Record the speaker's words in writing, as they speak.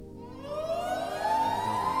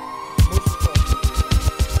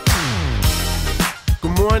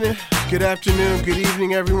morning, good afternoon, good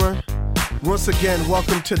evening, everyone. Once again,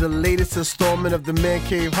 welcome to the latest installment of the Man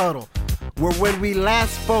Cave Huddle, where when we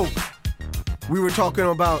last spoke, we were talking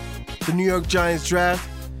about the New York Giants draft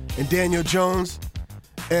and Daniel Jones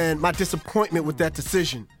and my disappointment with that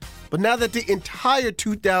decision. But now that the entire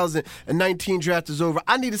 2019 draft is over,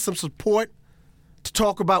 I needed some support to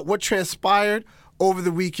talk about what transpired over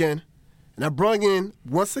the weekend. And I brought in,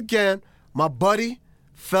 once again, my buddy,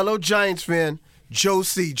 fellow Giants fan, Joe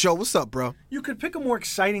C. Joe, what's up, bro? You could pick a more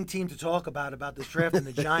exciting team to talk about this draft than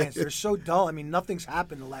the Giants. They're so dull. I mean, nothing's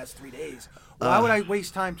happened the last 3 days. Why would I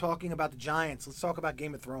waste time talking about the Giants? Let's talk about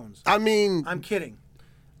Game of Thrones. I mean... I'm kidding,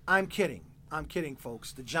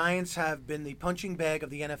 folks. The Giants have been the punching bag of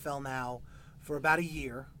the NFL now for about a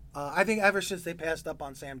year. I think ever since they passed up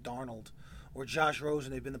on Sam Darnold or Josh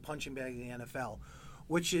Rosen, they've been the punching bag of the NFL,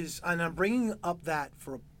 and I'm bringing up that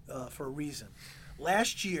for a reason.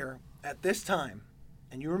 Last year, at this time,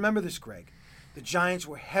 and you remember this, Greg, the Giants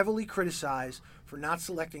were heavily criticized for not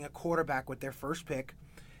selecting a quarterback with their first pick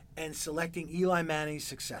and selecting Eli Manning's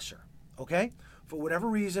successor, okay? For whatever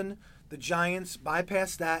reason, the Giants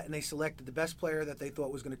bypassed that and they selected the best player that they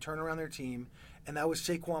thought was going to turn around their team, and that was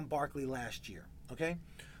Saquon Barkley last year, okay?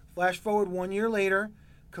 Flash forward 1 year later,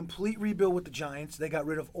 complete rebuild with the Giants. They got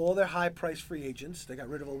rid of all their high-priced free agents. They got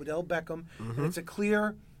rid of Odell Beckham, and it's a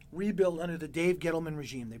clear rebuild under the Dave Gettleman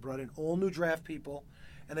regime. They brought in all new draft people,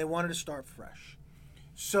 and they wanted to start fresh.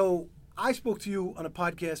 So I spoke to you on a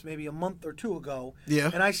podcast maybe a month or two ago,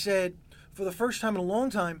 and I said, for the first time in a long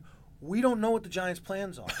time, we don't know what the Giants'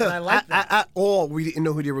 plans are. And I like that. At all, we didn't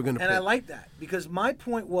know who they were going to pick. And I like that because my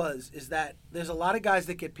point is that there's a lot of guys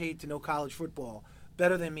that get paid to know college football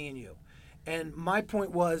better than me and you. And my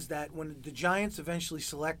point was that when the Giants eventually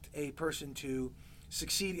select a person to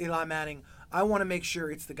succeed Eli Manning, I want to make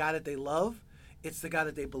sure it's the guy that they love, it's the guy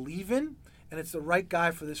that they believe in, and it's the right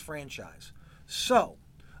guy for this franchise. So,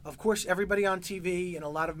 of course, everybody on TV and a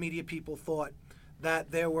lot of media people thought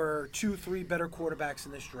that there were 2-3 better quarterbacks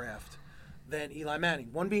in this draft than Eli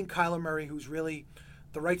Manning. One being Kyler Murray, who's really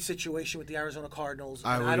the right situation with the Arizona Cardinals.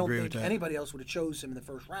 And I don't think anybody else would have chose him in the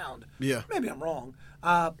first round. Yeah. Maybe I'm wrong.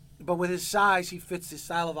 But with his size, he fits the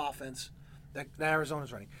style of offense that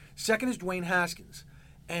Arizona's running. Second is Dwayne Haskins.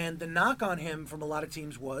 And the knock on him from a lot of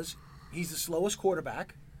teams was he's the slowest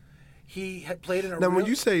quarterback. He had played in a when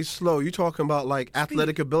you say slow, you talking about like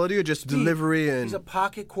athletic ability or just delivery? And he's a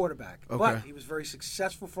pocket quarterback. Okay. But he was very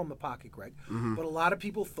successful from the pocket, Greg. But a lot of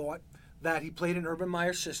people thought that he played in Urban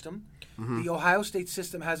Meyer's system. The Ohio State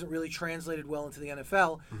system hasn't really translated well into the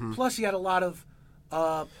NFL. Plus, he had a lot of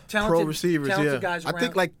talented pro receivers, guys around. I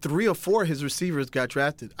think like 3 or 4 of his receivers got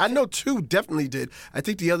drafted. I know 2 definitely did. I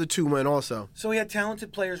think the other 2 went also. So he had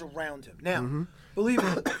talented players around him. Now, believe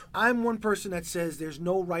me, I'm one person that says there's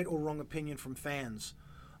no right or wrong opinion from fans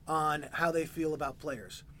on how they feel about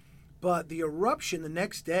players. But the eruption the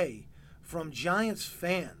next day from Giants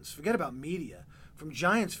fans, forget about media, from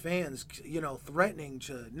Giants fans, threatening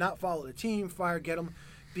to not follow the team, get them,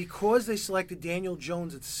 because they selected Daniel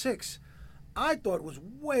Jones at 6, I thought it was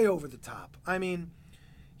way over the top. I mean,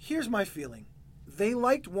 here's my feeling. They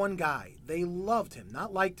liked one guy. They loved him,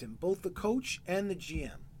 not liked him, both the coach and the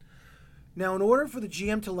GM. Now, in order for the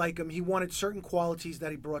GM to like him, he wanted certain qualities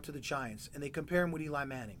that he brought to the Giants, and they compare him with Eli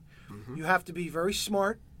Manning. You have to be very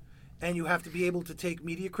smart, and you have to be able to take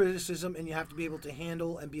media criticism, and you have to be able to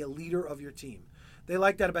handle and be a leader of your team. They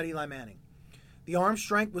liked that about Eli Manning. The arm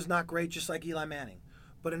strength was not great, just like Eli Manning.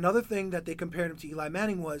 But another thing that they compared him to Eli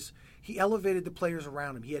Manning was he elevated the players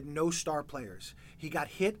around him. He had no star players. He got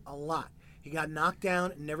hit a lot. He got knocked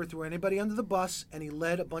down and never threw anybody under the bus, and he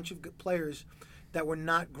led a bunch of good players that were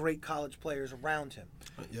not great college players around him.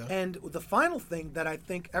 Yeah. And the final thing that I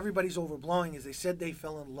think everybody's overblowing is they said they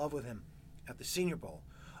fell in love with him at the Senior Bowl.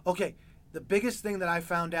 Okay, the biggest thing that I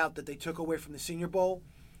found out that they took away from the Senior Bowl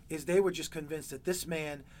is they were just convinced that this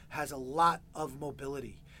man has a lot of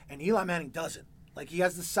mobility, and Eli Manning doesn't. Like, he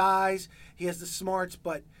has the size, he has the smarts,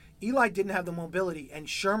 but Eli didn't have the mobility, and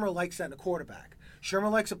Shermer likes that in a quarterback.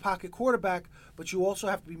 Shermer likes a pocket quarterback, but you also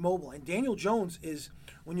have to be mobile. And Daniel Jones is,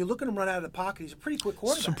 when you look at him run out of the pocket, he's a pretty quick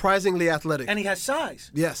quarterback. Surprisingly athletic. And he has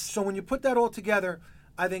size. Yes. So when you put that all together,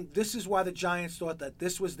 I think this is why the Giants thought that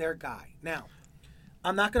this was their guy. Now,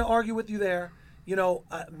 I'm not going to argue with you there.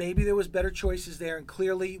 Maybe there was better choices there, and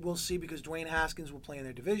clearly we'll see because Dwayne Haskins will play in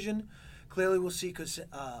their division. Clearly we'll see because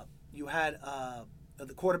you had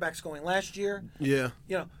the quarterbacks going last year. Yeah.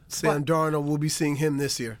 Sam Darnold, we'll be seeing him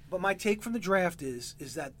this year. But my take from the draft is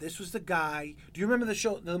that this was the guy. Do you remember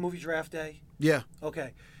the movie Draft Day? Yeah.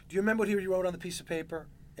 Okay. Do you remember what he wrote on the piece of paper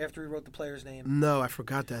after he wrote the player's name? No, I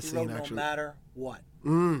forgot that he scene, wrote, actually. No matter what.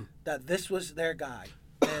 Mm. That this was their guy.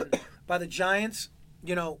 and by the Giants,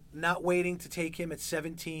 not waiting to take him at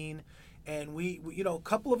 17. And we a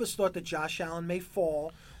couple of us thought that Josh Allen may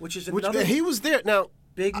fall, which is another he was there. Now,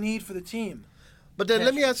 big need for the team. But then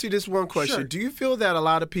let me ask you this one question. Sure. Do you feel that a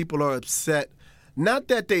lot of people are upset, not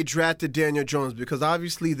that they drafted Daniel Jones, because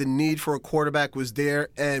obviously the need for a quarterback was there,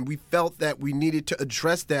 and we felt that we needed to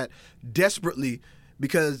address that desperately,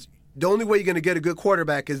 because the only way you're going to get a good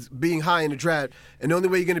quarterback is being high in the draft, and the only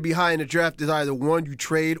way you're going to be high in the draft is either one, you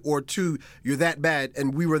trade, or two, you're that bad,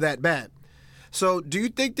 and we were that bad. So do you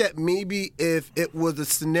think that maybe if it was a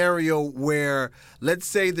scenario where, let's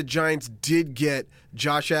say the Giants did get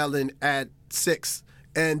Josh Allen at 6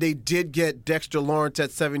 and they did get Dexter Lawrence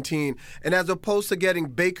at 17, and as opposed to getting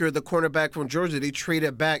Baker, the cornerback from Georgia, they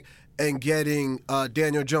traded back and getting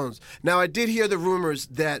Daniel Jones. Now, I did hear the rumors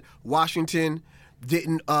that Washington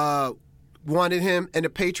didn't wanted him and the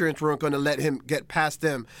Patriots weren't going to let him get past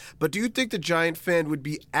them. But do you think the Giant fan would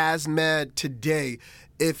be as mad today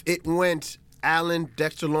if it went Allen,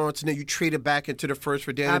 Dexter Lawrence, and then you trade it back into the first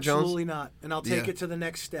for Daniel Jones? Absolutely not. And I'll take it to the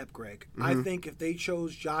next step, Greg. I think if they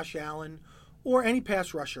chose Josh Allen or any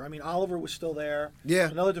pass rusher, I mean, Oliver was still there.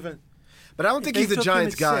 Yeah. Another different. But I don't think he's a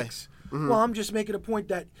Giants guy. Well, I'm just making a point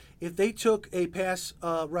that if they took a pass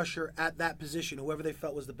rusher at that position, whoever they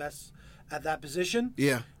felt was the best at that position,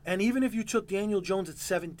 and even if you took Daniel Jones at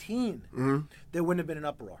 17, there wouldn't have been an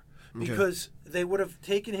uproar. Because they would have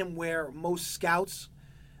taken him where most scouts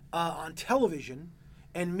on television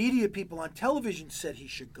and media people on television said he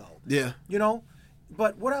should go. Yeah.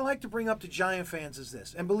 But what I like to bring up to Giant fans is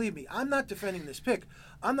this, and believe me, I'm not defending this pick.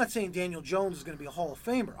 I'm not saying Daniel Jones is going to be a Hall of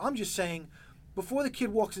Famer. I'm just saying before the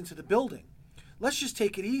kid walks into the building, let's just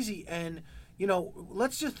take it easy and,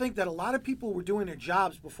 let's just think that a lot of people were doing their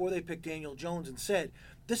jobs before they picked Daniel Jones and said,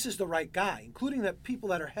 this is the right guy, including the people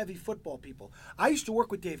that are heavy football people. I used to work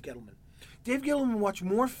with Dave Gettleman. Dave Gettleman watched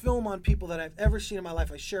more film on people that I've ever seen in my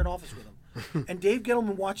life. I shared office with him. And Dave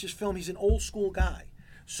Gettleman watches film. He's an old school guy.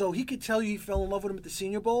 So he could tell you he fell in love with him at the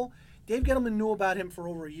Senior Bowl. Dave Gettleman knew about him for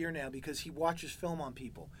over a year now because he watches film on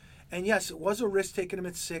people. And yes, it was a risk taking him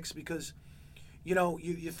at 6 because,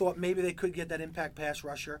 you thought maybe they could get that impact pass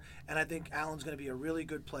rusher. And I think Allen's going to be a really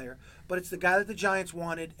good player. But it's the guy that the Giants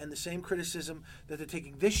wanted, and the same criticism that they're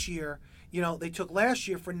taking this year they took last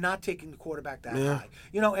year for not taking the quarterback that high.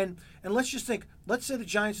 And let's just think, let's say the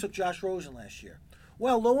Giants took Josh Rosen last year.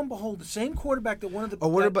 Well, lo and behold, the same quarterback that one of the... Oh,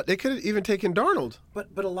 what about... They could have even taken Darnold. But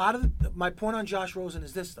a lot of... My point on Josh Rosen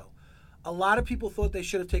is this, though. A lot of people thought they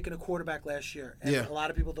should have taken a quarterback last year. And a lot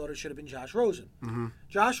of people thought it should have been Josh Rosen.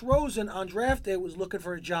 Josh Rosen, on draft day, was looking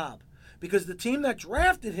for a job. Because the team that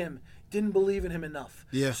drafted him didn't believe in him enough.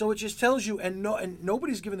 So it just tells you, and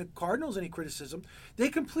nobody's given the Cardinals any criticism, they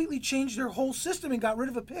completely changed their whole system and got rid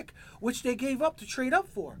of a pick, which they gave up to trade up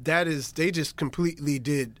for. They just completely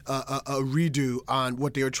did a redo on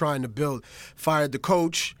what they were trying to build. Fired the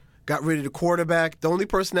coach, got rid of the quarterback. The only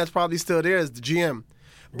person that's probably still there is the GM.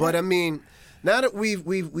 But, I mean, now that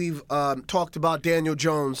we've talked about Daniel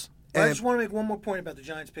Jones... I just want to make one more point about the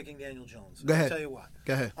Giants picking Daniel Jones. Go ahead. I'll tell you what.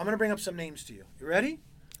 Go ahead. I'm going to bring up some names to you. You ready?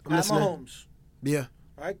 I'm listening. Mahomes. Yeah.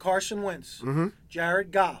 All right, Carson Wentz.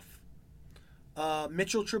 Jared Goff.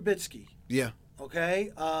 Mitchell Trubisky. Yeah.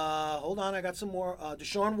 Okay. Hold on, I got some more.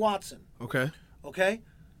 Deshaun Watson. Okay.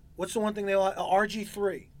 What's the one thing they all have?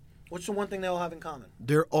 RG3. What's the one thing they all have in common?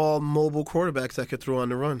 They're all mobile quarterbacks that could throw on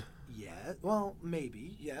the run. Yeah. Well,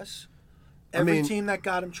 maybe. Yes. Every team that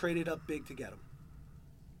got him traded up big to get him.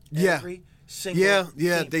 Every single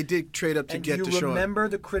team. They did trade up to get Deshaun. And do you remember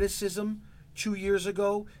the criticism 2 years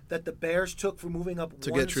ago that the Bears took for moving up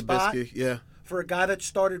to one get spot Trubisky? for a guy that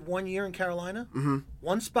started 1 year in Carolina?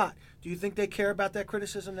 One spot. Do you think they care about that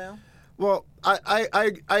criticism now? Well, I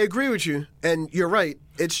agree with you, and you're right.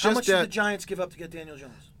 It's just how much that did the Giants give up to get Daniel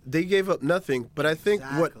Jones? They gave up nothing, but I think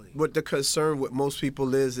what the concern with most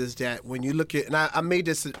people is that when you look at, and I made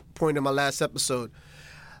this point in my last episode,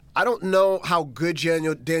 I don't know how good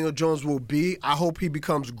Daniel Jones will be. I hope he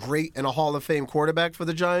becomes great and a Hall of Fame quarterback for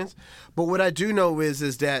the Giants. But what I do know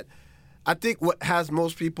is that I think what has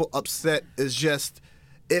most people upset is just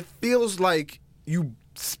it feels like you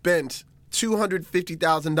spent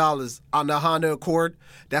 $250,000 on the Honda Accord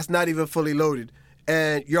that's not even fully loaded.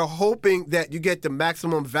 And you're hoping that you get the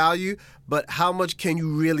maximum value, but how much can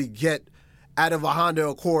you really get out of a Honda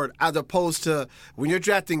Accord, as opposed to when you're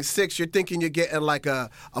drafting 6, you're thinking you're getting like a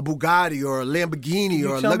Bugatti or a Lamborghini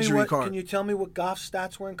or a luxury car. Can you tell me what Goff's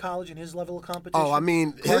stats were in college and his level of competition? Oh, I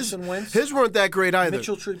mean, Carson Wentz, his weren't that great either.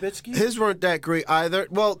 Mitchell Trubisky? His weren't that great either.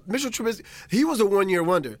 Well, Mitchell Trubisky, he was a one-year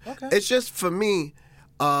wonder. Okay. It's just, for me,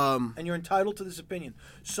 And you're entitled to this opinion.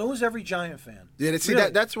 So is every Giant fan. Yeah, see,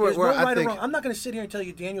 really. that's where no I right think. Or wrong. I'm not going to sit here and tell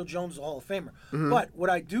you Daniel Jones is a Hall of Famer. But what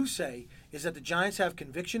I do say is that the Giants have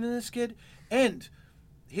conviction in this kid. And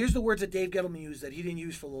here's the words that Dave Gettleman used that he didn't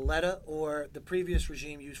use for Laletta or the previous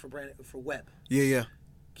regime used for Webb. Yeah.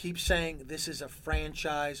 Keep saying this is a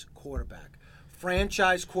franchise quarterback.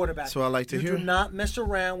 Franchise quarterback. That's what I like to hear. You do not mess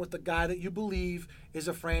around with the guy that you believe is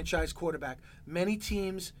a franchise quarterback. Many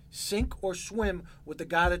teams sink or swim with the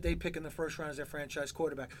guy that they pick in the first round as their franchise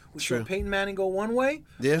quarterback. We saw Peyton Manning go one way.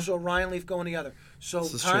 Yeah. We saw Ryan Leaf going the other. So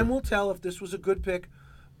time will tell if this was a good pick.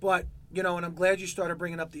 But, and I'm glad you started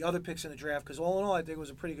bringing up the other picks in the draft because all in all, I think it was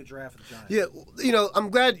a pretty good draft for the Giants. Yeah, I'm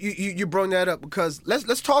glad you brought that up because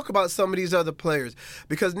let's talk about some of these other players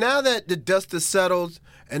because now that the dust has settled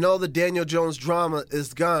and all the Daniel Jones drama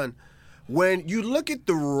is gone, when you look at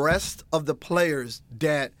the rest of the players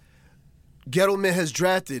that Gettleman has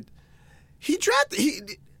drafted,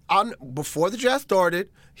 before the draft started,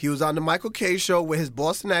 he was on the Michael Kay show with his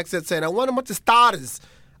Boston accent saying, "I want a bunch of starters.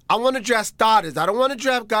 I want to draft starters. I don't want to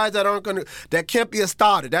draft guys that can't be a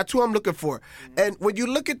starter. That's who I'm looking for." Mm-hmm. And when you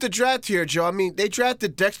look at the draft here, Joe, I mean, they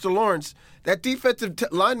drafted Dexter Lawrence, that defensive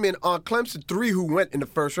lineman on Clemson 3 who went in the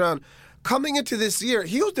first round. Coming into this year,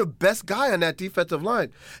 he was the best guy on that defensive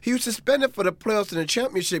line. He was suspended for the playoffs in the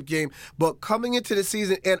championship game, but coming into the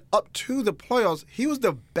season and up to the playoffs, he was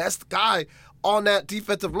the best guy on that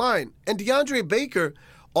defensive line. And DeAndre Baker,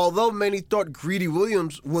 although many thought Greedy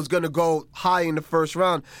Williams was going to go high in the first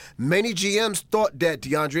round, many GMs thought that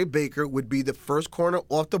DeAndre Baker would be the first corner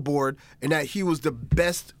off the board and that he was the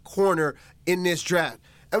best corner in this draft.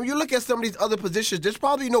 And when you look at some of these other positions, there's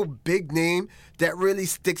probably no big name that really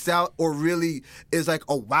sticks out or really is like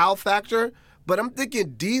a wow factor. But I'm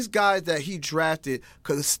thinking these guys that he drafted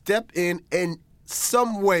could step in and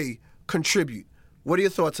some way contribute. What are your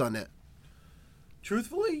thoughts on that?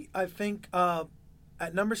 Truthfully, I think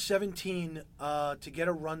at number 17, to get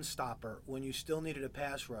a run stopper when you still needed a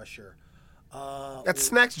pass rusher. That's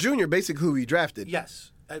Snacks Jr., basically who he drafted.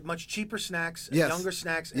 Yes. Much cheaper Snacks, younger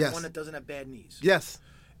Snacks, and one that doesn't have bad knees. Yes.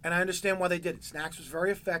 And I understand why they did it. Snacks was very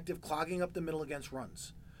effective, clogging up the middle against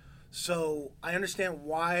runs. So I understand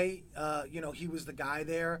why, he was the guy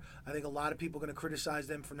there. I think a lot of people are going to criticize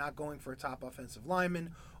them for not going for a top offensive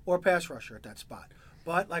lineman or pass rusher at that spot.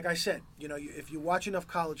 But like I said, if you watch enough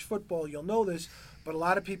college football, you'll know this. But a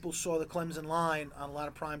lot of people saw the Clemson line on a lot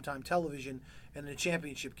of primetime television in the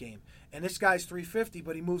championship game. And this guy's 350,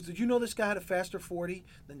 but he moves. Did you know this guy had a faster 40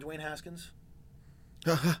 than Dwayne Haskins?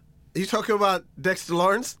 Are you talking about Dexter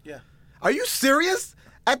Lawrence? Yeah. Are you serious?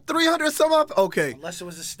 At 300 some up? Okay. Unless it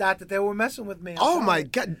was a stat that they were messing with me. My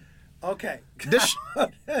God. Okay.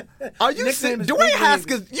 Are you serious? Dwayne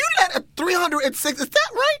Haskins, you let a 306. Is that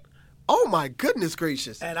right? Oh, my goodness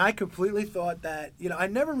gracious. And I completely thought that, I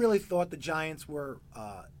never really thought the Giants were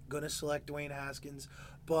going to select Dwayne Haskins.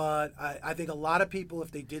 But I think a lot of people,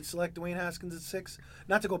 if they did select Dwayne Haskins at 6,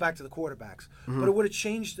 not to go back to the quarterbacks, but it would have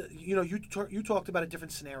changed. You talked about a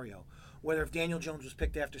different scenario, whether if Daniel Jones was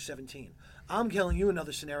picked after 17. I'm telling you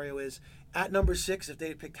another scenario is at number 6, if they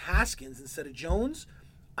had picked Haskins instead of Jones,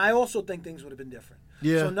 I also think things would have been different.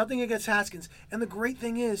 Yeah. So nothing against Haskins. And the great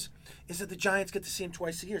thing is that the Giants get to see him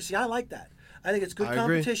twice a year. See, I like that. I think it's good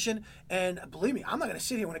competition. And believe me, I'm not going to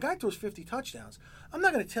sit here when a guy throws 50 touchdowns. I'm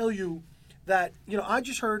not going to tell you that, I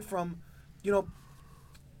just heard from,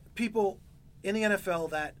 people in the NFL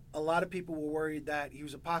that a lot of people were worried that he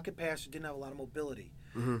was a pocket passer, didn't have a lot of mobility.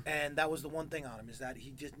 Mm-hmm. And that was the one thing on him, is that he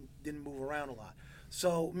didn't move around a lot.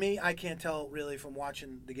 So I can't tell really from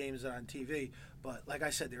watching the games on TV. But like I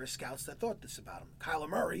said, there are scouts that thought this about him. Kyler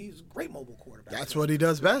Murray, he's a great mobile quarterback. That's what he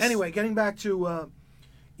does best. Anyway, getting back to,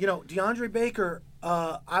 DeAndre Baker,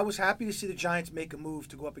 I was happy to see the Giants make a move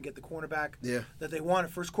to go up and get the cornerback that they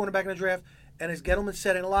wanted. First cornerback in the draft. And as Gettleman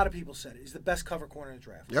said, and a lot of people said it, he's the best cover corner in the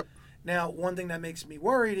draft. Yep. Now, one thing that makes me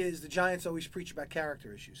worried is the Giants always preach about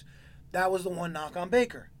character issues. That was the one knock on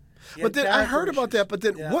Baker. But then I heard about that, but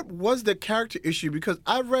then what was the character issue? Because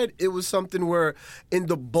I read it was something where in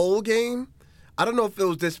the bowl game, I don't know if it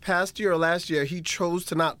was this past year or last year, he chose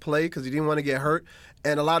to not play because he didn't want to get hurt,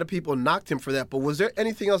 and a lot of people knocked him for that. But was there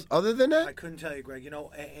anything else other than that? I couldn't tell you, Greg.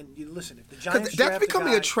 And you listen, if the Giants that's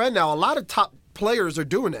becoming a trend now. A lot of top players are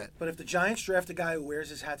doing that. But if the Giants draft a guy who wears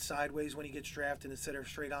his hat sideways when he gets drafted instead of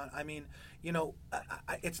straight on,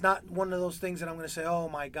 it's not one of those things that I'm going to say, oh,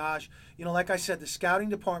 my gosh. Like I said, the scouting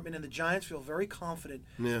department and the Giants feel very confident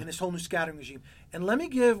in this whole new scouting regime. And let me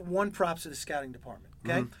give one props to the scouting department,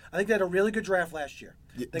 okay? Mm-hmm. I think they had a really good draft last year.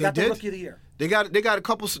 They got the Rookie of the Year. They got a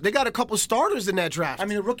couple starters in that draft. I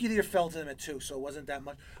mean, the Rookie of the Year fell to them at 2, so it wasn't that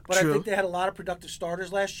much. But true. I think they had a lot of productive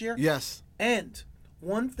starters last year. Yes. And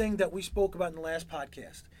one thing that we spoke about in the last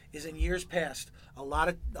podcast is in years past, a lot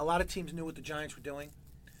of teams knew what the Giants were doing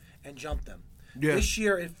and jumped them. Yeah. This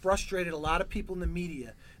year, it frustrated a lot of people in the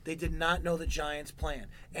media. They did not know the Giants' plan.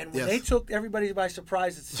 And when Yes. they took everybody by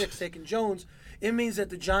surprise at 6, taking Jones, it means that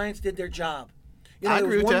the Giants did their job. You know, I there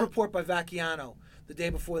agree was with one that. report by Vacchiano the day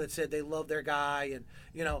before that said they love their guy, and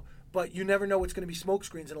but you never know what's going to be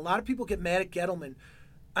smokescreens. And a lot of people get mad at Gettleman.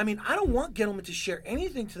 I mean, I don't want Gettleman to share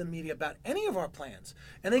anything to the media about any of our plans.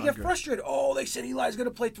 And they get frustrated. Oh, they said Eli's going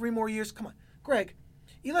to play 3 more years. Come on. Greg,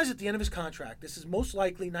 Eli's at the end of his contract. This is most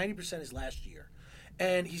likely 90% his last year.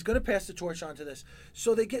 And he's going to pass the torch on to this.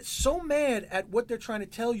 So they get so mad at what they're trying to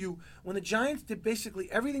tell you when the Giants did basically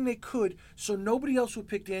everything they could so nobody else would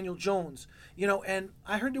pick Daniel Jones. And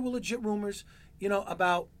I heard there were legit rumors,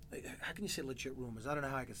 about – how can you say legit rumors? I don't know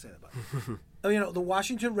how I can say that about it. The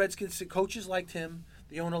Washington Redskins, the coaches liked him,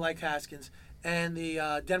 the owner liked Haskins, and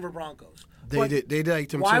the Denver Broncos. They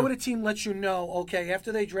liked him Why too. would a team let you know, okay,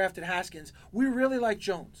 after they drafted Haskins, we really like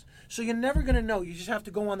Jones? So you're never going to know. You just have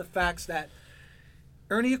to go on the facts that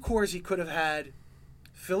Ernie Accorsi could have had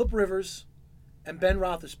Phillip Rivers and Ben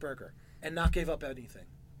Roethlisberger and not gave up anything.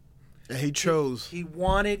 And he chose. He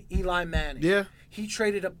wanted Eli Manning. Yeah. He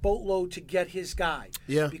traded a boatload to get his guy.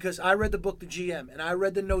 Yeah. Because I read the book, The GM, and I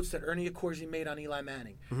read the notes that Ernie Accorsi made on Eli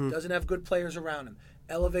Manning. Doesn't have good players around him.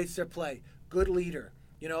 Elevates their play. Good leader,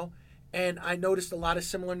 And I noticed a lot of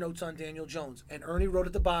similar notes on Daniel Jones. And Ernie wrote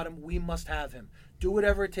at the bottom, we must have him. Do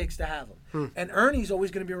whatever it takes to have him. And Ernie's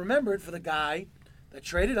always going to be remembered for the guy that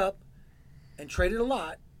traded up and traded a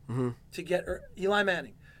lot to get Eli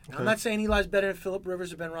Manning. Now, I'm not saying Eli's better than Phillip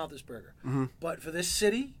Rivers or Ben Roethlisberger. But for this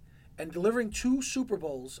city and delivering 2 Super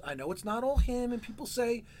Bowls, I know it's not all him, and people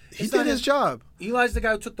say He did his job. Eli's the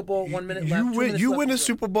guy who took the ball 1 minute left. You win a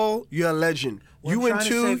Super Bowl, you're a legend. What You I'm win trying to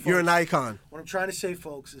 2, say, you're an folks, icon. What I'm trying to say,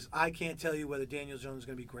 folks, is I can't tell you whether Daniel Jones is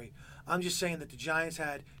going to be great. I'm just saying that the Giants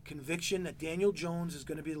had conviction that Daniel Jones is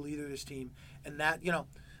going to be the leader of this team, and that,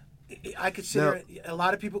 I could sit there, a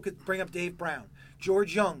lot of people could bring up Dave Brown.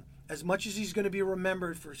 George Young, as much as he's going to be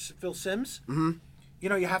remembered for Phil Simms, you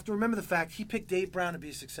have to remember the fact he picked Dave Brown to be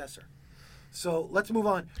his successor. So let's move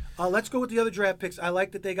on. Let's go with the other draft picks. I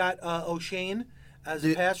like that they got O'Shane as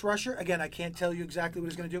a pass rusher. Again, I can't tell you exactly what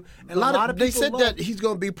he's going to do. And a lot of they people said that he's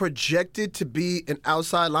going to be projected to be an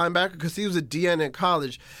outside linebacker because he was a DN in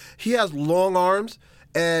college. He has long arms.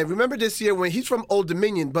 And remember this year when he's from Old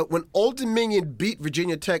Dominion, but when Old Dominion beat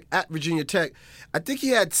Virginia Tech at Virginia Tech, I think he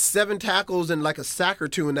had 7 tackles and like a sack or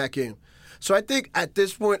 2 in that game. So I think at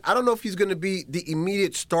this point, I don't know if he's going to be the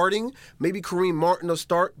immediate starting. Maybe Kareem Martin will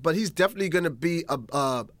start, but he's definitely going to be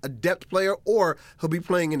a depth player, or he'll be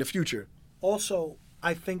playing in the future. Also,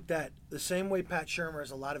 I think that the same way Pat Shurmur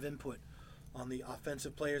has a lot of input on the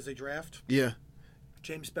offensive players they draft. Yeah.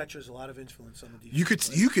 James Betcher has a lot of influence on the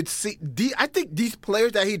defense. You could see. I think these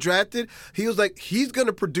players that he drafted, he was like, he's going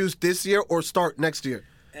to produce this year or start next year.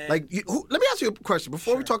 And let me ask you a question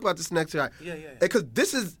before we talk about this next guy. Yeah. Because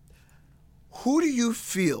this is, who do you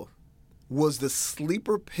feel was the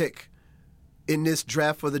sleeper pick in this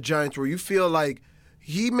draft for the Giants where you feel like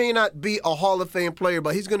he may not be a Hall of Fame player,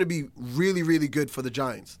 but he's going to be really, really good for the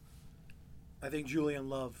Giants? I think Julian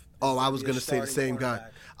Love. Oh, I was going to say the same guy.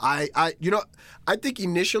 I think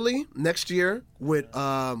initially next year with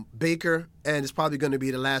Baker, and it's probably going to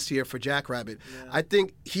be the last year for Jackrabbit. Yeah. I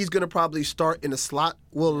think he's going to probably start in the slot,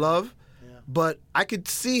 Will Love. Yeah. But I could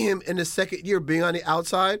see him in the second year being on the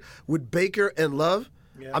outside with Baker and Love.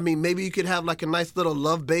 Yeah. I mean, maybe you could have like a nice little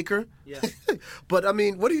Love Baker. Yeah. But, I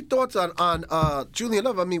mean, what are your thoughts on Julian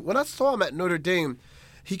Love? I mean, when I saw him at Notre Dame,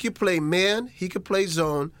 he could play man, he could play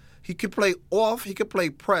zone, he could play off, he could play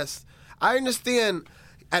press. I understand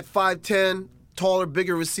at 5'10", taller,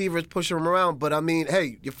 bigger receivers pushing him around, but I mean,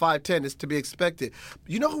 hey, you're 5'10", it's to be expected.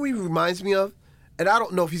 You know who he reminds me of? And I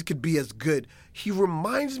don't know if he could be as good. He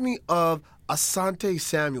reminds me of Asante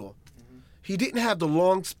Samuel. Mm-hmm. He didn't have the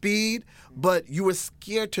long speed, but you were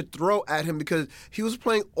scared to throw at him because he was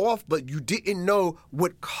playing off, but you didn't know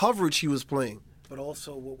what coverage he was playing. But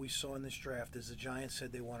also what we saw in this draft is the Giants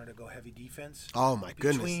said they wanted to go heavy defense. Oh, my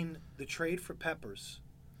goodness. Between the trade for Peppers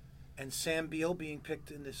and Sam Beal being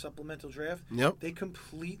picked in the supplemental draft, they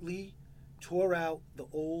completely tore out the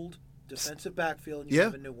old defensive backfield and you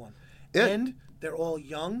have a new one. Yeah. And they're all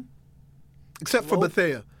young. Except for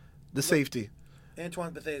Bethea, the safety.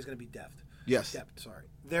 Antoine Bethea is going to be depth. Yes. Sorry.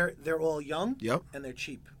 They're all young and they're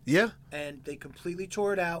cheap. Yeah. And they completely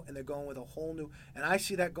tore it out and they're going with a whole new – and I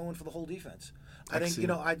see that going for the whole defense. I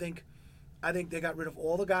think they got rid of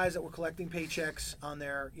all the guys that were collecting paychecks on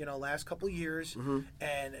their, last couple of years,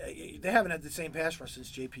 and they haven't had the same pass rush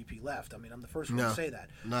since JPP left. I mean, I'm the first one to say that.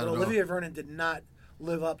 But Olivier Vernon did not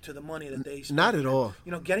live up to the money that they spent. Not at all.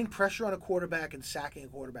 You know, getting pressure on a quarterback and sacking a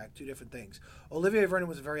quarterback, two different things. Olivier Vernon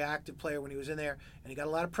was a very active player when he was in there, and he got a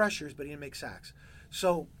lot of pressures, but he didn't make sacks.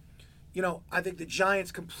 So, you know, I think the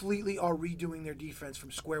Giants completely are redoing their defense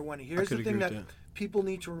from square one. Here's the thing that people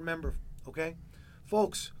need to remember, okay?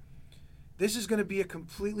 Folks, this is going to be a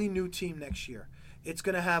completely new team next year. It's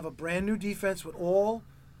going to have a brand new defense with all,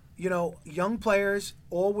 you know, young players,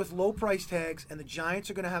 all with low price tags, and the Giants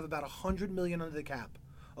are going to have about $100 million under the cap.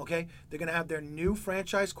 Okay? They're going to have their new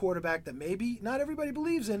franchise quarterback that maybe not everybody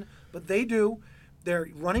believes in, but they do. Their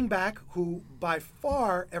running back, who by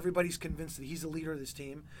far everybody's convinced that he's the leader of this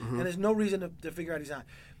team, and there's no reason to figure out he's not.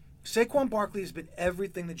 Saquon Barkley has been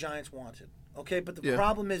everything the Giants wanted. Okay? But the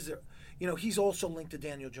problem is, you know, he's also linked to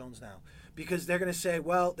Daniel Jones now. Because they're going to say,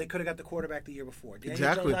 well, they could have got the quarterback the year before.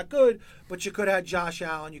 Daniel Jones not good, but you could have had Josh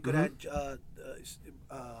Allen. You could have had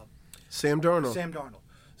Sam Darnold. Sam Darnold.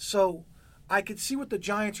 So I could see what the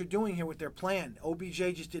Giants are doing here with their plan.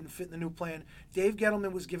 OBJ just didn't fit in the new plan. Dave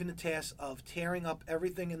Gettleman was given the task of tearing up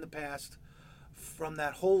everything in the past from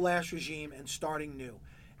that whole last regime and starting new.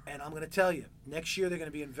 And I'm going to tell you, next year they're going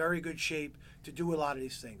to be in very good shape to do a lot of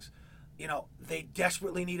these things. You know, they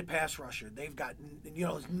desperately need a pass rusher. They've got, you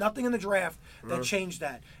know, there's nothing in the draft that changed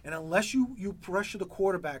that. And unless you pressure the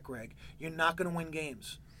quarterback, Greg, you're not going to win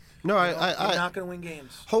games. No, you're not going to win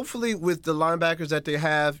games. Hopefully, with the linebackers that they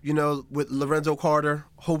have, you know, with Lorenzo Carter,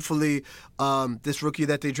 hopefully this rookie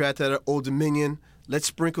that they drafted at Old Dominion, let's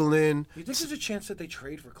sprinkle in. You think there's a chance that they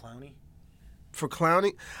trade for Clowney? For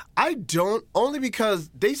Clowney? I don't, only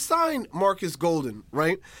because they signed Marcus Golden,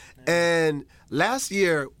 right? And last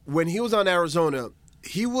year, when he was on Arizona,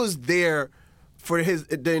 he was there for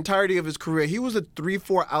the entirety of his career. He was a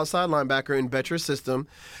 3-4 outside linebacker in Betcher's system.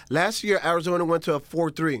 Last year, Arizona went to a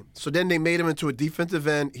 4-3. So then they made him into a defensive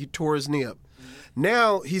end. He tore his knee up.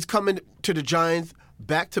 Now he's coming to the Giants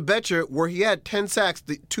back to Betcher, where he had 10 sacks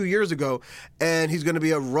 2 years ago, and he's going to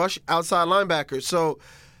be a rush outside linebacker. So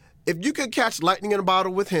if you could catch lightning in a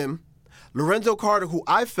bottle with him, Lorenzo Carter, who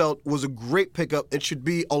I felt was a great pickup and should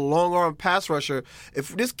be a long-arm pass rusher,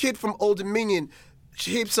 if this kid from Old Dominion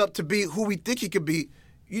shapes up to be who we think he could be,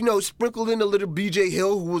 you know, sprinkled in a little B.J.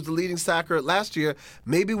 Hill, who was the leading sacker last year,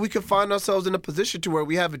 maybe we could find ourselves in a position to where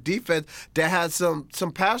we have a defense that has some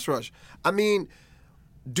pass rush. I mean,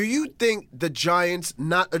 do you think the Giants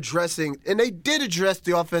not addressing, and they did address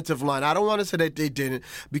the offensive line. I don't want to say that they didn't,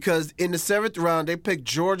 because in the 7th round, they picked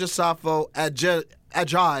George Asafo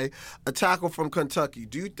Ajayi, a tackle from Kentucky.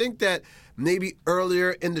 Do you think that maybe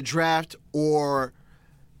earlier in the draft, or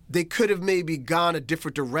they could have maybe gone a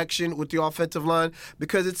different direction with the offensive line?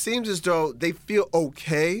 Because it seems as though they feel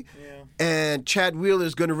okay, and Chad Wheeler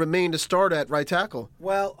is going to remain the starter at right tackle.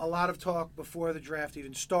 Well, a lot of talk before the draft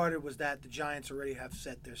even started was that the Giants already have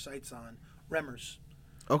set their sights on Remmers.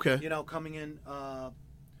 Okay. You know, coming in.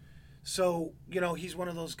 So, you know, he's one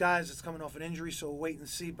of those guys that's coming off an injury, so we'll wait and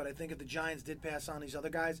see. But I think if the Giants did pass on these other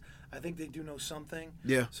guys, I think they do know something.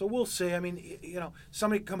 Yeah. So we'll see. I mean, you know,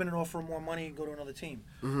 somebody can come in and offer more money and go to another team.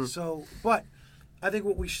 Mm-hmm. So, but I think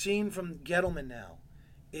what we've seen from Gettleman now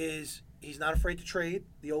is he's not afraid to trade.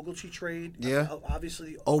 The Ogletree trade. Yeah.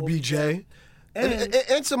 Obviously. OBJ.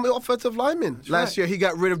 And some offensive linemen last year he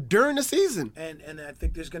got rid of during the season. And I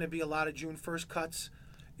think there's going to be a lot of June 1st cuts,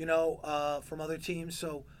 you know, from other teams.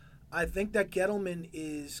 So I think that Gettleman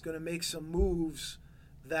is going to make some moves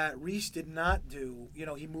that Reese did not do. You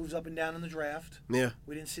know, he moves up and down in the draft. Yeah.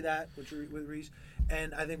 We didn't see that with Reese.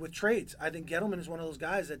 And I think with trades, I think Gettleman is one of those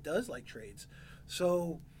guys that does like trades.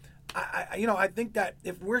 So, I think that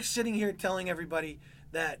if we're sitting here telling everybody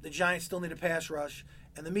that the Giants still need a pass rush,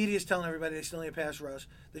 and the media is telling everybody they still need a pass rush,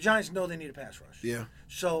 the Giants know they need a pass rush. Yeah.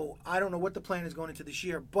 So I don't know what the plan is going into this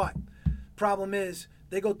year, but problem is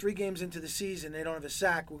they go 3 games into the season, they don't have a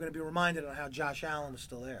sack. We're going to be reminded on how Josh Allen was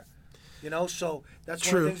still there. You know, so that's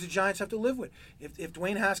one of the things the Giants have to live with. If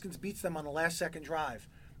Dwayne Haskins beats them on the last second drive,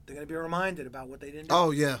 they're going to be reminded about what they didn't do.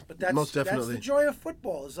 Oh, yeah, but that's, most definitely. That's the joy of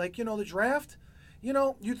football. It's like, you know, the draft, you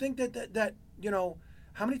know, you think that you know,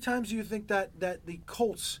 how many times do you think that the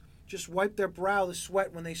Colts just wiped their brow, the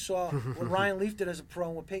sweat, when they saw what Ryan Leaf did as a pro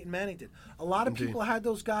and what Peyton Manning did? A lot of people had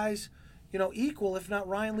those guys, you know, equal, if not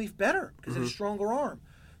Ryan Leaf better, because of a stronger arm.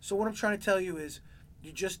 So what I'm trying to tell you is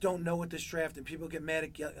you just don't know with this draft, and people get mad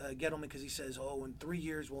at Gettleman because he says, oh, in 3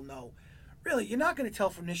 years we'll know. Really, you're not going to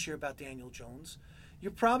tell from this year about Daniel Jones.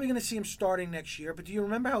 You're probably going to see him starting next year, but do you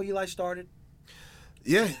remember how Eli started?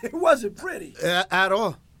 Yeah. It wasn't pretty. At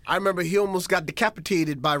all. I remember he almost got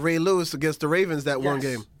decapitated by Ray Lewis against the Ravens that one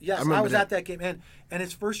game. Yes, I was at that game. And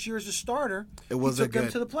his first year as a starter, he took them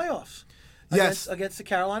to the playoffs against the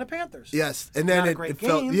Carolina Panthers. Yes, and then it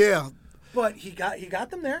felt, But he got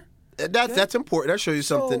them there. That's important. That shows you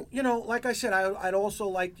something. So, like I said, I'd also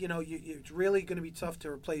like, it's really going to be tough to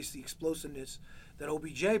replace the explosiveness that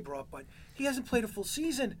OBJ brought, but he hasn't played a full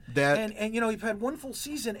season. And he's had one full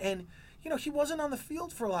season, and, he wasn't on the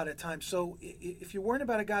field for a lot of time. So if you're worrying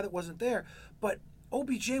about a guy that wasn't there, but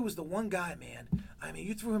OBJ was the one guy, man. I mean,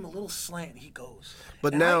 you threw him a little slant, he goes.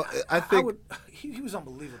 But and now I think he was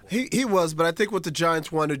unbelievable. He was, but I think what the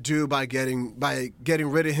Giants want to do by getting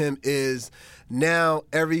rid of him is now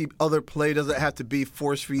every other play doesn't have to be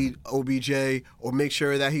force feed OBJ or make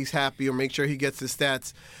sure that he's happy or make sure he gets his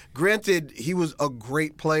stats. Granted, he was a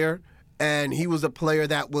great player. And he was a player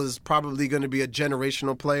that was probably going to be a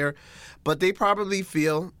generational player. But they probably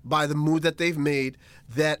feel, by the move that they've made,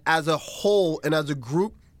 that as a whole and as a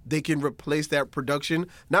group, they can replace that production.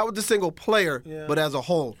 Not with a single player, but as a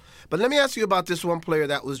whole. But let me ask you about this one player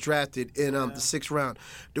that was drafted in the 6th round.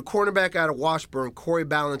 The cornerback out of Washburn, Corey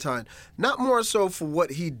Ballantyne. Not more so for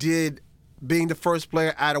what he did being the first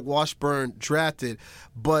player out of Washburn drafted.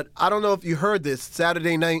 But I don't know if you heard this.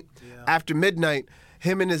 Saturday night after midnight,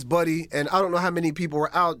 him and his buddy, and I don't know how many people were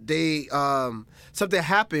out, they something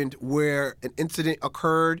happened where an incident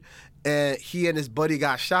occurred and he and his buddy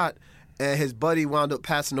got shot and his buddy wound up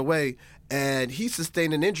passing away and he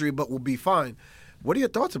sustained an injury but will be fine. What are your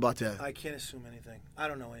thoughts about that? I can't assume anything. I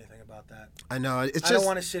don't know anything about that. I know. I don't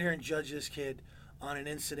want to sit here and judge this kid on an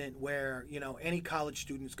incident where, any college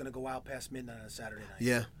student is going to go out past midnight on a Saturday night.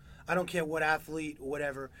 Yeah. I don't care what athlete or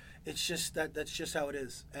whatever. It's just that's just how it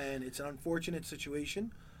is, and it's an unfortunate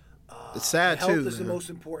situation. It's sad health too. Health is the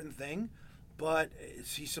most important thing, but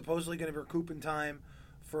he's supposedly going to be recouping time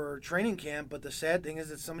for training camp. But the sad thing is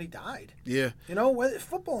that somebody died. Yeah. Whether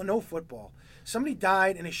football or no football, somebody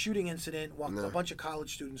died in a shooting incident while a bunch of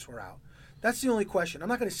college students were out. That's the only question. I'm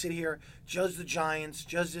not going to sit here, judge the Giants,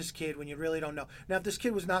 judge this kid when you really don't know. Now, if this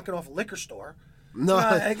kid was knocking off a liquor store. No,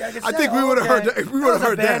 I think we would have heard that. We would have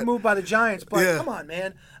heard that. That was a bad move by the Giants, but come on,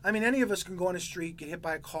 man. I mean, any of us can go on the street, get hit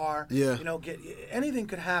by a car. Yeah. Anything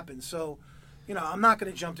could happen. So, I'm not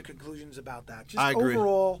going to jump to conclusions about that. Just I agree.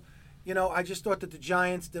 Overall, I just thought that the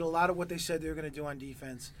Giants did a lot of what they said they were going to do on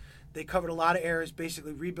defense. They covered a lot of areas,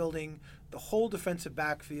 basically rebuilding the whole defensive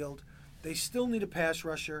backfield. They still need a pass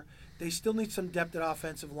rusher. They still need some depth at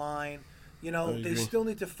offensive line. They still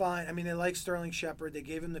need to find. I mean, they like Sterling Shepard. They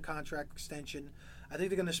gave him the contract extension. I think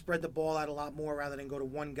they're going to spread the ball out a lot more rather than go to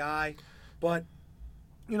one guy. But,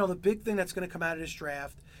 the big thing that's going to come out of this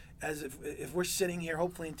draft, as if we're sitting here,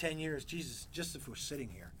 hopefully in 10 years, Jesus, just if we're sitting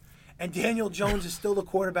here, and Daniel Jones is still the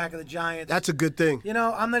quarterback of the Giants. That's a good thing.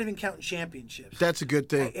 I'm not even counting championships. That's a good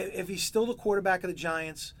thing. If he's still the quarterback of the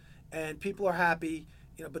Giants and people are happy.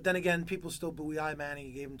 But then again, people still boo Eli Manning.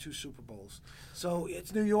 He gave him 2 Super Bowls. So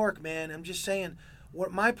it's New York, man. I'm just saying,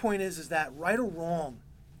 what my point is that right or wrong,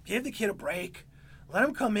 give the kid a break. Let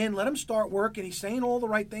him come in. Let him start working. He's saying all the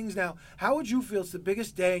right things now. How would you feel it's the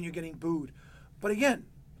biggest day and you're getting booed? But again,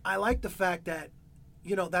 I like the fact that,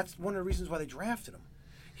 that's one of the reasons why they drafted him.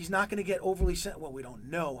 He's not going to get overly sent. Well, we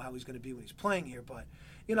don't know how he's going to be when he's playing here, but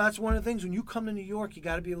that's one of the things. When you come to New York, you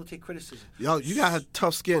got to be able to take criticism. Yo, you got to have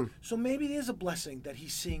tough skin. So maybe it is a blessing that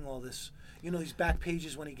he's seeing all this, these back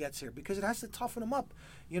pages when he gets here, because it has to toughen him up,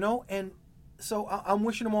 And so I'm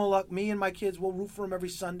wishing him all luck. Me and my kids will root for him every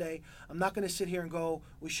Sunday. I'm not going to sit here and go,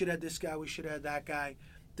 we should have this guy, we should have that guy.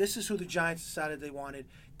 This is who the Giants decided they wanted.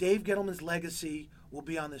 Dave Gettleman's legacy will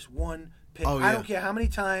be on this one pick. Oh, yeah. I don't care how many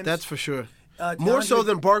times. That's for sure. More so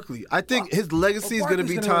than Barkley. I think his legacy is going to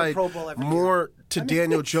be tied more to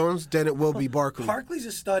Daniel Jones than it will be Barkley. Barkley's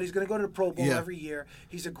a stud. He's going to go to the Pro Bowl every year.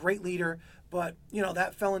 He's a great leader, but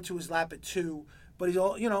that fell into his lap at 2. But he's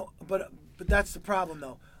all but that's the problem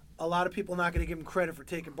though. A lot of people are not going to give him credit for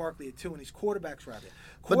taking Barkley at 2, and he's quarterbacks rather.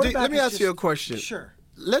 But let me ask you a question. Sure.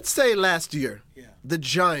 Let's say last year, the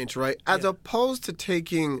Giants, right, as opposed to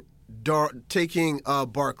taking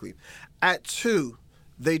Barkley, at 2,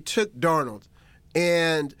 they took Darnold.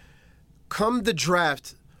 And come the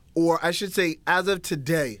draft, or I should say as of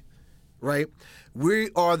today, right, we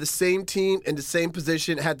are the same team in the same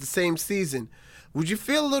position, had the same season. Would you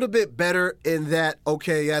feel a little bit better in that,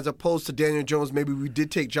 okay, as opposed to Daniel Jones, maybe we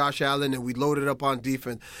did take Josh Allen and we loaded up on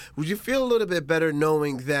defense. Would you feel a little bit better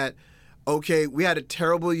knowing that, okay, we had a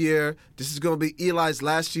terrible year, this is going to be Eli's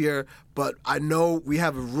last year, but I know we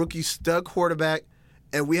have a rookie stud quarterback,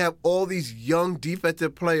 and we have all these young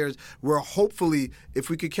defensive players where hopefully, if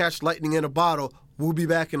we could catch lightning in a bottle, we'll be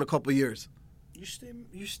back in a couple of years.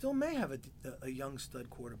 You still may have a young stud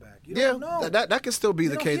quarterback. You don't know. That could still be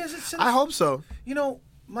the case. I hope so.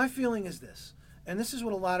 My feeling is this, and this is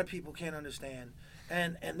what a lot of people can't understand,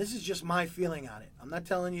 and this is just my feeling on it. I'm not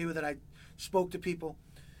telling you that I spoke to people.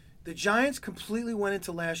 The Giants completely went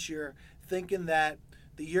into last year thinking that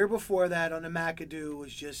the year before that on the McAdoo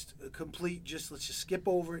was just a complete, let's just skip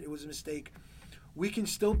over it. It was a mistake. We can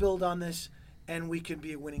still build on this, and we can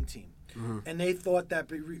be a winning team. Mm-hmm. And they thought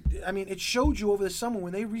that, it showed you over the summer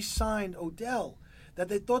when they re-signed Odell that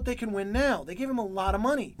they thought they can win now. They gave him a lot of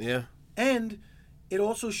money. Yeah. And it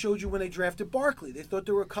also showed you when they drafted Barkley. They thought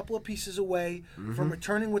they were a couple of pieces away from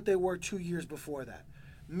returning what they were 2 years before that.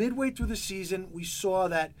 Midway through the season, we saw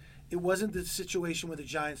that it wasn't the situation where the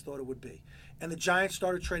Giants thought it would be. And the Giants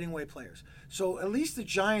started trading away players. So at least the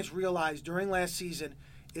Giants realized during last season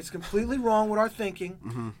it's completely wrong with our thinking.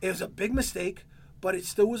 Mm-hmm. It was a big mistake, but it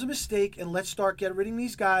still was a mistake, and let's start getting rid of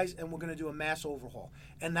these guys, and we're going to do a mass overhaul.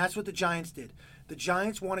 And that's what the Giants did. The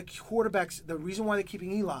Giants want a quarterback. The reason why they're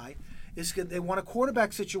keeping Eli is because they want a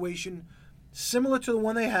quarterback situation similar to the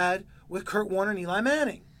one they had with Kurt Warner and Eli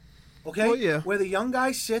Manning. Okay? Oh, yeah. Where the young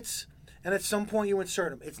guy sits, and at some point you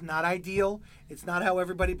insert him. It's not ideal. It's not how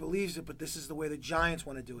everybody believes it, but this is the way the Giants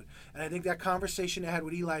want to do it. And I think that conversation I had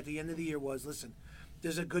with Eli at the end of the year was, listen,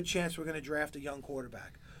 there's a good chance we're going to draft a young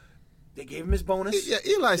quarterback. They gave him his bonus. Yeah,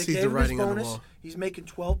 Eli sees the writing on the wall. He's making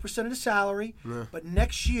 12% of the salary. Yeah. But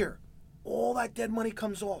next year, all that dead money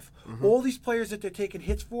comes off. Mm-hmm. All these players that they're taking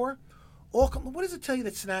hits for, what does it tell you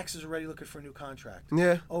that Snacks is already looking for a new contract?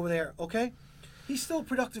 Yeah. Over there, okay? He's still a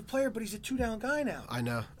productive player, but he's a two-down guy now. I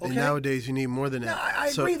know. Okay? And nowadays, you need more than that. I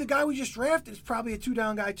agree. The guy we just drafted is probably a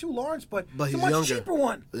two-down guy too, Lawrence, but he's a much younger. Cheaper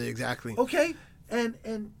one. Exactly. Okay?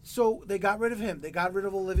 And so they got rid of him. They got rid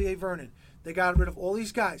of Olivier Vernon. They got rid of all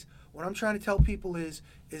these guys. What I'm trying to tell people is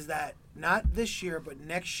that not this year, but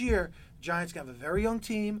next year, Giants have a very young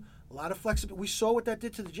team, a lot of flexibility. We saw what that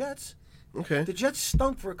did to the Jets. Okay. The Jets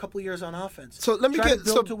stunk for a couple of years on offense. So let me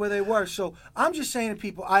build to where they were. So I'm just saying to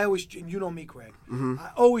people, and you know me, Craig. Mm-hmm.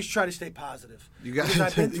 I always try to stay positive. You got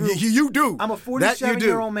you do. I'm a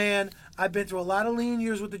 47-year-old man. I've been through a lot of lean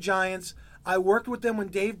years with the Giants. I worked with them when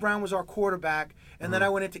Dave Brown was our quarterback, and then I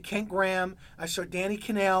went into Kent Graham. I saw Danny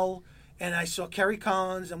Cannell, and I saw Kerry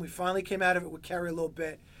Collins, and we finally came out of it with Kerry a little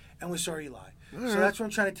bit, and we saw Eli. So that's what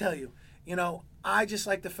I'm trying to tell you. You know, I just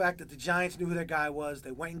like the fact that the Giants knew who their guy was.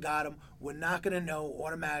 They went and got him. We're not going to know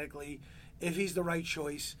automatically if he's the right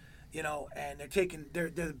choice, you know, and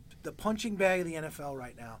they're the punching bag of the NFL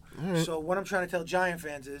right now. Mm-hmm. So what I'm trying to tell Giant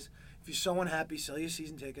fans is, if you're so unhappy, sell your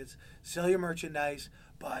season tickets, sell your merchandise,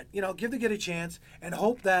 but, you know, give the kid a chance and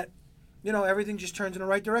hope that, you know, everything just turns in the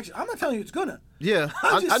right direction. I'm not telling you it's going to. Yeah.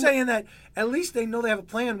 I'm just saying that at least they know they have a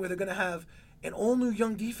plan where they're going to have an all-new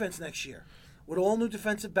young defense next year with all new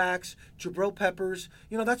defensive backs, Jabril Peppers.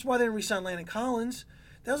 You know, that's why they didn't re-sign Landon Collins.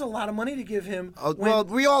 That was a lot of money to give him. Well,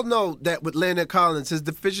 we all know that with Landon Collins, his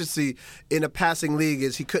deficiency in a passing league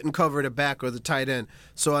is he couldn't cover the back or the tight end.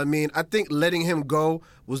 So, I mean, I think letting him go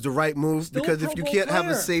was the right move. Still because if you can't have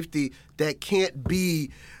a safety that can't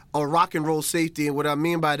be a rock and roll safety, and what I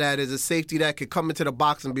mean by that is a safety that could come into the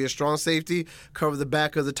box and be a strong safety, cover the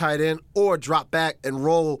back of the tight end, or drop back and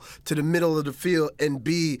roll to the middle of the field and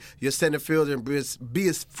be your center fielder and be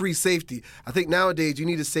a free safety. I think nowadays you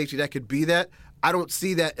need a safety that could be that. I don't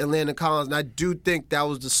see that in Landon Collins, and I do think that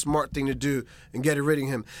was the smart thing to do and get rid of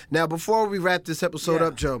him. Now, before we wrap this episode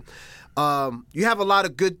up, Joe, you have a lot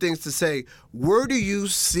of good things to say. Where do you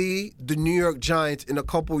see the New York Giants in a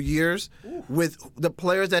couple years with the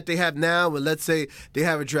players that they have now, and let's say they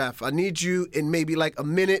have a draft? I need you in maybe like a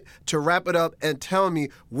minute to wrap it up and tell me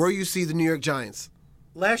where you see the New York Giants.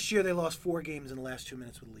 Last year they lost 4 games in the last 2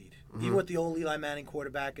 minutes with lead, even with the old Eli Manning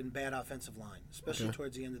quarterback and bad offensive line, especially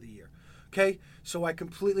towards the end of the year. Okay, so I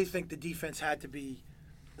completely think the defense had to be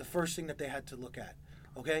the first thing that they had to look at.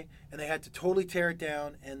 Okay, and they had to totally tear it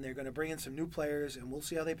down, and they're going to bring in some new players, and we'll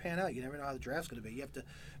see how they pan out. You never know how the draft's going to be. You have to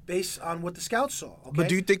base on what the scouts saw. Okay? But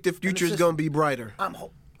do you think the future is going to be brighter? I'm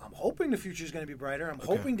hoping the future is going to be brighter. I'm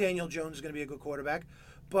hoping Daniel Jones is going to be a good quarterback.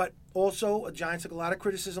 But also, the Giants took a lot of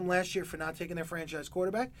criticism last year for not taking their franchise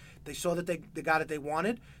quarterback. They saw that they got it they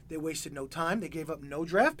wanted. They wasted no time. They gave up no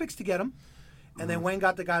draft picks to get him. And they went and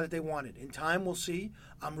got the guy that they wanted. In time, we'll see.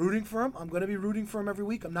 I'm rooting for him. I'm going to be rooting for him every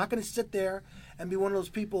week. I'm not going to sit there and be one of those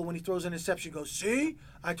people when he throws an interception, go, see,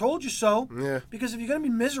 I told you so. Yeah. Because if you're going to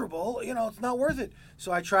be miserable, you know, it's not worth it.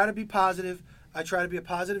 So I try to be positive. I try to be a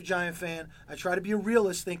positive Giant fan. I try to be a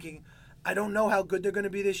realist, thinking, I don't know how good they're going to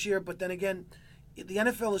be this year. But then again, the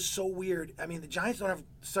NFL is so weird. I mean, the Giants don't have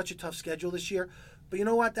such a tough schedule this year. But you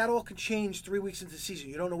know what? That all can change 3 weeks into the season.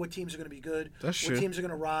 You don't know what teams are going to be good, what teams are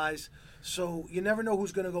going to rise. So you never know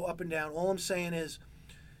who's going to go up and down. All I'm saying is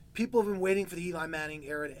people have been waiting for the Eli Manning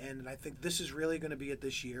era to end, and I think this is really going to be it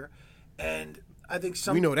this year. And I think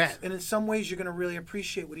we know that. And in some ways, you're going to really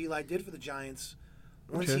appreciate what Eli did for the Giants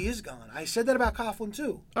once he is gone. I said that about Coughlin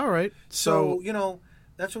too. All right. So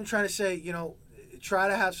that's what I'm trying to say. Try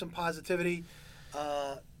to have some positivity.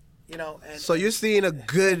 And so you're seeing a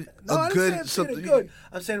good, I'm saying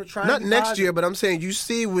I'm saying we're trying not to be next positive. year, but I'm saying you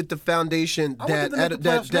see with the foundation that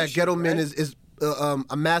Gettleman is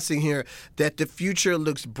amassing here, that the future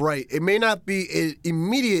looks bright. It may not be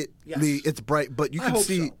immediately it's bright, but you can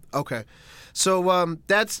see. So. Okay. So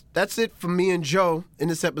that's it for me and Joe in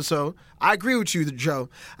this episode. I agree with you, Joe.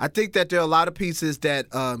 I think that there are a lot of pieces that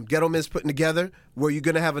Gettleman's putting together where you're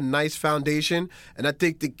going to have a nice foundation. And I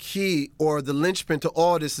think the key or the linchpin to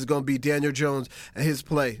all this is going to be Daniel Jones and his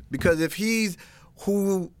play. Because if he's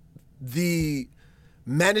who the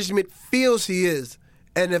management feels he is,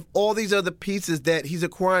 and if all these other pieces that he's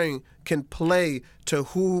acquiring can play to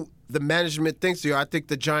who the management thinks they are, I think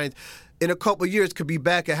the Giants in a couple of years could be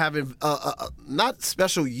back at having not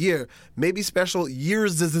special year, maybe special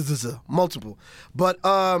years, multiple. But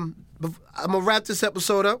I'm going to wrap this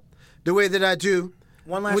episode up the way that I do.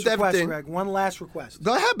 One last request, Greg. One last request.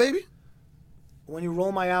 Go ahead, baby. When you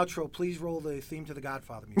roll my outro, please roll the theme to the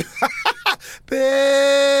Godfather music.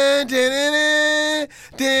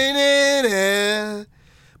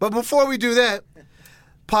 But before we do that,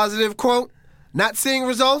 positive quote, not seeing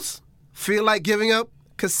results, feel like giving up,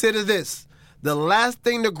 consider this. The last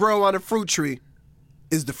thing to grow on a fruit tree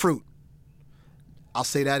is the fruit. I'll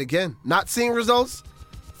say that again. Not seeing results,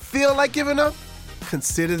 feel like giving up,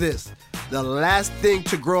 consider this. The last thing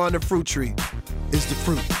to grow on the fruit tree is the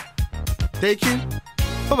fruit. Thank you.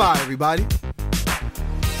 Bye-bye, everybody.